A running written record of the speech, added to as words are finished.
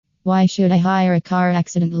Why should I hire a car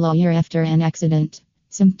accident lawyer after an accident?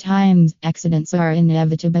 Sometimes accidents are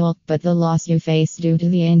inevitable, but the loss you face due to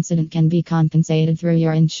the incident can be compensated through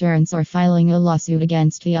your insurance or filing a lawsuit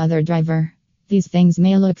against the other driver. These things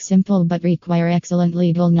may look simple but require excellent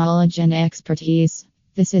legal knowledge and expertise.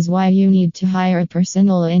 This is why you need to hire a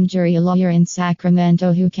personal injury lawyer in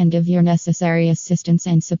Sacramento who can give your necessary assistance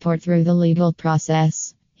and support through the legal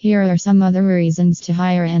process. Here are some other reasons to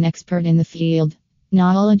hire an expert in the field.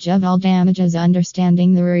 Knowledge of all damages.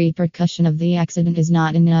 Understanding the repercussion of the accident is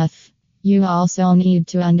not enough. You also need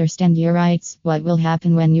to understand your rights, what will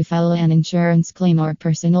happen when you file an insurance claim or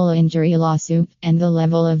personal injury lawsuit, and the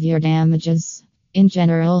level of your damages. In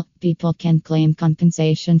general, people can claim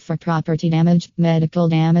compensation for property damage, medical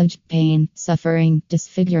damage, pain, suffering,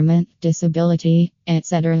 disfigurement, disability,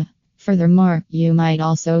 etc. Furthermore, you might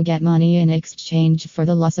also get money in exchange for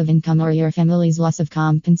the loss of income or your family's loss of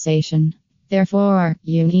compensation. Therefore,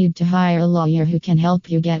 you need to hire a lawyer who can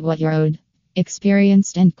help you get what you're owed.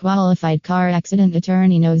 Experienced and qualified car accident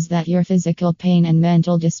attorney knows that your physical pain and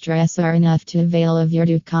mental distress are enough to avail of your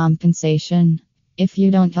due compensation. If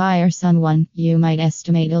you don't hire someone, you might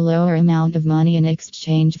estimate a lower amount of money in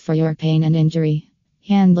exchange for your pain and injury.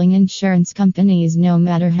 Handling insurance companies. No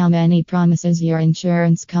matter how many promises your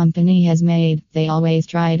insurance company has made, they always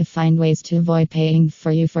try to find ways to avoid paying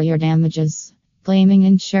for you for your damages. Claiming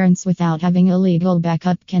insurance without having a legal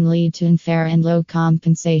backup can lead to unfair and low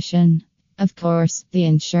compensation. Of course, the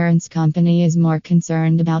insurance company is more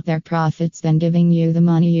concerned about their profits than giving you the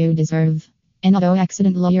money you deserve. An auto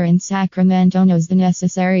accident lawyer in Sacramento knows the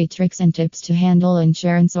necessary tricks and tips to handle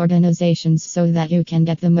insurance organizations so that you can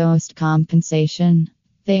get the most compensation.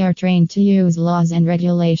 They are trained to use laws and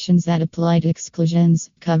regulations that apply to exclusions,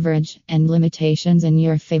 coverage, and limitations in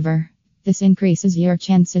your favor. This increases your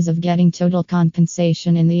chances of getting total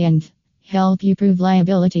compensation in the end. Help you prove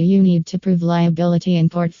liability. You need to prove liability in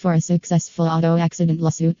court for a successful auto accident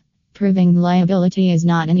lawsuit. Proving liability is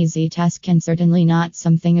not an easy task and certainly not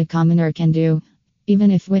something a commoner can do.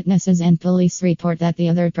 Even if witnesses and police report that the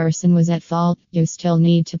other person was at fault, you still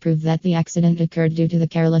need to prove that the accident occurred due to the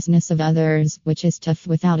carelessness of others, which is tough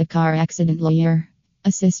without a car accident lawyer.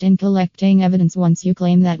 Assist in collecting evidence. Once you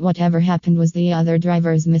claim that whatever happened was the other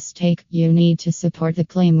driver's mistake, you need to support the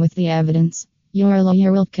claim with the evidence. Your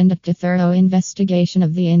lawyer will conduct a thorough investigation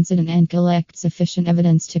of the incident and collect sufficient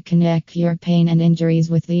evidence to connect your pain and injuries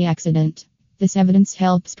with the accident. This evidence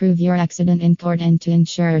helps prove your accident in court and to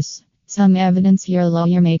insurers. Some evidence your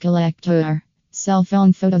lawyer may collect are cell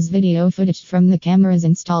phone photos, video footage from the cameras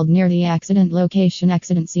installed near the accident location,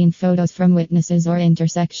 accident scene photos from witnesses or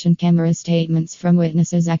intersection camera, statements from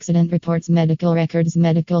witnesses, accident reports, medical records,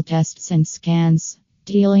 medical tests and scans.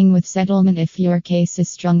 Dealing with settlement. If your case is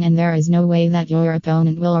strong and there is no way that your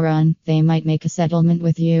opponent will run, they might make a settlement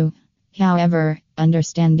with you. However,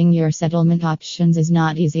 understanding your settlement options is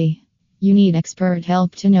not easy. You need expert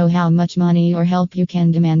help to know how much money or help you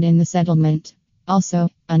can demand in the settlement. Also,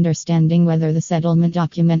 understanding whether the settlement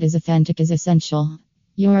document is authentic is essential.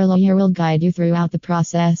 Your lawyer will guide you throughout the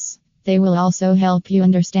process. They will also help you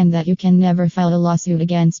understand that you can never file a lawsuit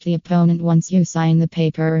against the opponent once you sign the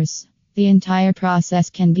papers. The entire process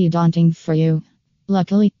can be daunting for you.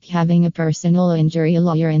 Luckily, having a personal injury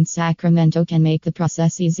lawyer in Sacramento can make the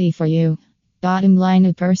process easy for you. Bottom line,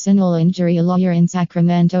 a personal injury lawyer in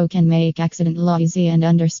Sacramento can make accident law easy and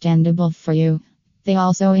understandable for you. They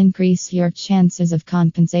also increase your chances of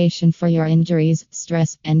compensation for your injuries,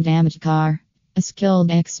 stress, and damaged car. A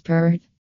skilled expert